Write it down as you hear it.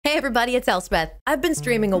everybody, it's Elspeth. I've been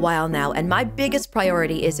streaming a while now, and my biggest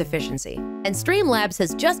priority is efficiency. And Streamlabs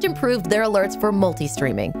has just improved their alerts for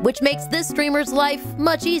multi-streaming, which makes this streamer's life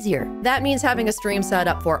much easier. That means having a stream set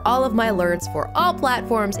up for all of my alerts for all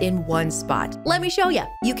platforms in one spot. Let me show you.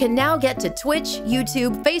 You can now get to Twitch,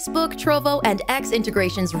 YouTube, Facebook, Trovo, and X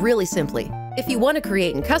integrations really simply. If you want to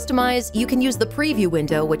create and customize, you can use the preview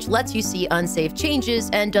window, which lets you see unsaved changes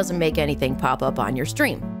and doesn't make anything pop up on your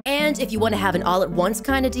stream. And if you want to have an all-at-once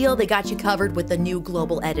kind of deal, they got you covered with the new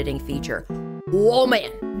global editing feature. Whoa,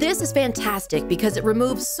 man! This is fantastic because it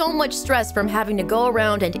removes so much stress from having to go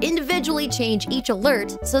around and individually change each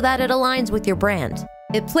alert so that it aligns with your brand.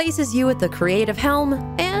 It places you at the creative helm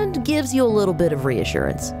and gives you a little bit of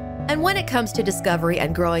reassurance. And when it comes to discovery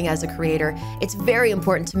and growing as a creator, it's very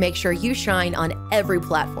important to make sure you shine on every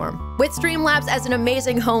platform. With Streamlabs as an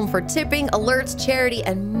amazing home for tipping, alerts, charity,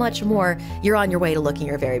 and much more, you're on your way to looking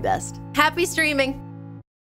your very best. Happy streaming!